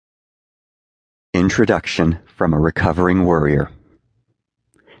Introduction from a Recovering Worrier.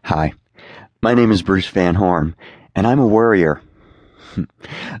 Hi, my name is Bruce Van Horn, and I'm a worrier.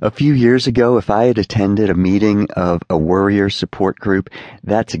 A few years ago, if I had attended a meeting of a worrier support group,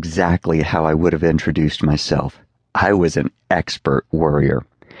 that's exactly how I would have introduced myself. I was an expert worrier.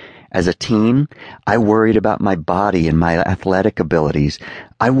 As a teen, I worried about my body and my athletic abilities.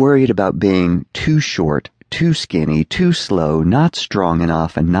 I worried about being too short, too skinny, too slow, not strong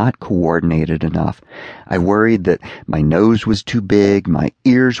enough, and not coordinated enough. I worried that my nose was too big, my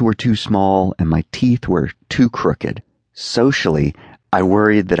ears were too small, and my teeth were too crooked. Socially, I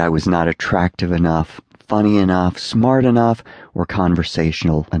worried that I was not attractive enough, funny enough, smart enough, or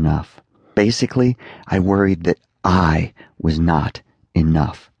conversational enough. Basically, I worried that I was not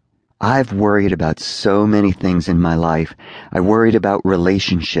enough. I've worried about so many things in my life. I worried about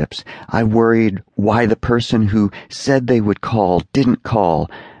relationships. I worried why the person who said they would call didn't call.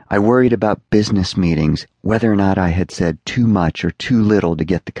 I worried about business meetings, whether or not I had said too much or too little to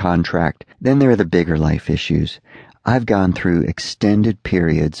get the contract. Then there are the bigger life issues. I've gone through extended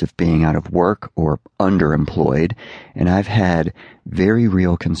periods of being out of work or underemployed, and I've had very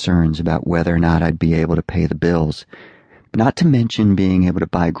real concerns about whether or not I'd be able to pay the bills. Not to mention being able to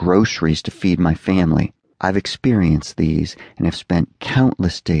buy groceries to feed my family. I've experienced these and have spent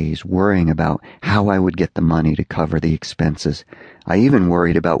countless days worrying about how I would get the money to cover the expenses. I even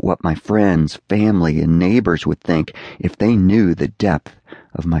worried about what my friends, family, and neighbors would think if they knew the depth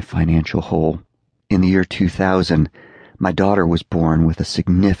of my financial hole. In the year 2000, my daughter was born with a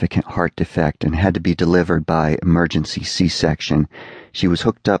significant heart defect and had to be delivered by emergency C-section. She was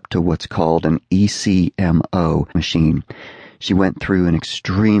hooked up to what's called an ECMO machine. She went through an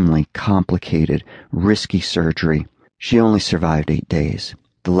extremely complicated, risky surgery. She only survived 8 days.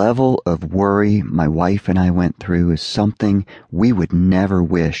 The level of worry my wife and I went through is something we would never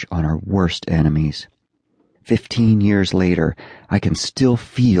wish on our worst enemies. 15 years later, I can still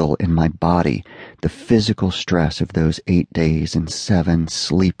feel in my body the physical stress of those 8 days and 7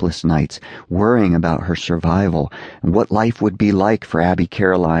 sleepless nights, worrying about her survival and what life would be like for Abby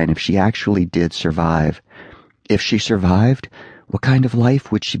Caroline if she actually did survive. If she survived, what kind of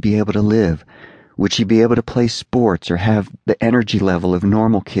life would she be able to live? Would she be able to play sports or have the energy level of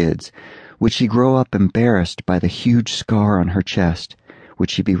normal kids? Would she grow up embarrassed by the huge scar on her chest? Would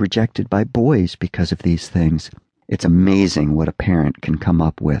she be rejected by boys because of these things? It's amazing what a parent can come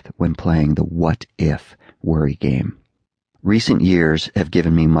up with when playing the what-if worry game. Recent years have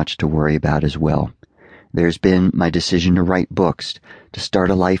given me much to worry about as well. There's been my decision to write books, to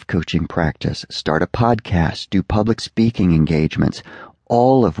start a life coaching practice, start a podcast, do public speaking engagements,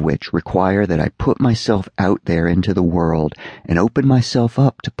 all of which require that I put myself out there into the world and open myself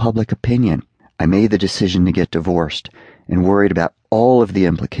up to public opinion. I made the decision to get divorced and worried about all of the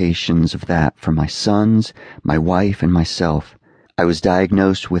implications of that for my sons, my wife, and myself. I was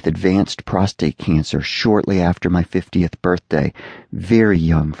diagnosed with advanced prostate cancer shortly after my 50th birthday, very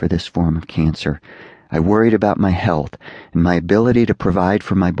young for this form of cancer. I worried about my health and my ability to provide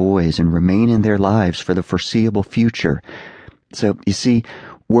for my boys and remain in their lives for the foreseeable future. So, you see,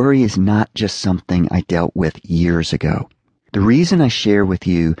 worry is not just something I dealt with years ago. The reason I share with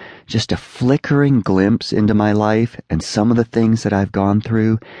you just a flickering glimpse into my life and some of the things that I've gone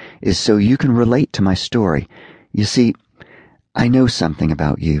through is so you can relate to my story. You see, I know something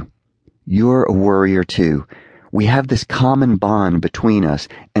about you. You're a worrier too. We have this common bond between us,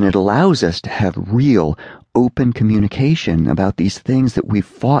 and it allows us to have real, open communication about these things that we've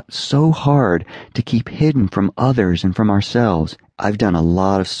fought so hard to keep hidden from others and from ourselves. I've done a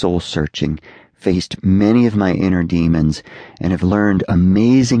lot of soul searching, faced many of my inner demons, and have learned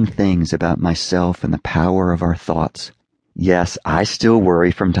amazing things about myself and the power of our thoughts. Yes, I still worry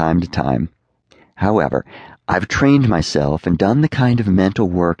from time to time. However, I've trained myself and done the kind of mental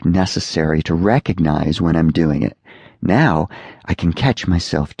work necessary to recognize when I'm doing it. Now, I can catch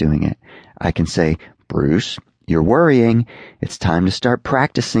myself doing it. I can say, Bruce, you're worrying. It's time to start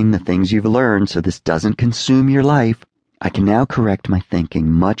practicing the things you've learned so this doesn't consume your life. I can now correct my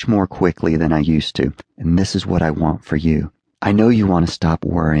thinking much more quickly than I used to, and this is what I want for you. I know you want to stop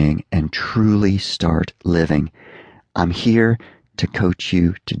worrying and truly start living. I'm here to coach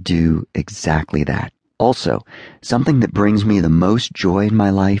you to do exactly that. Also, something that brings me the most joy in my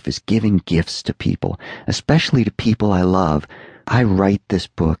life is giving gifts to people, especially to people I love. I write this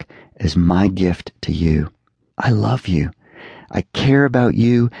book as my gift to you. I love you. I care about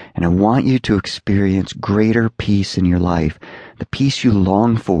you, and I want you to experience greater peace in your life, the peace you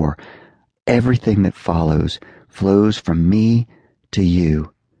long for. Everything that follows flows from me to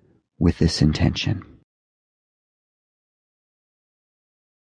you with this intention.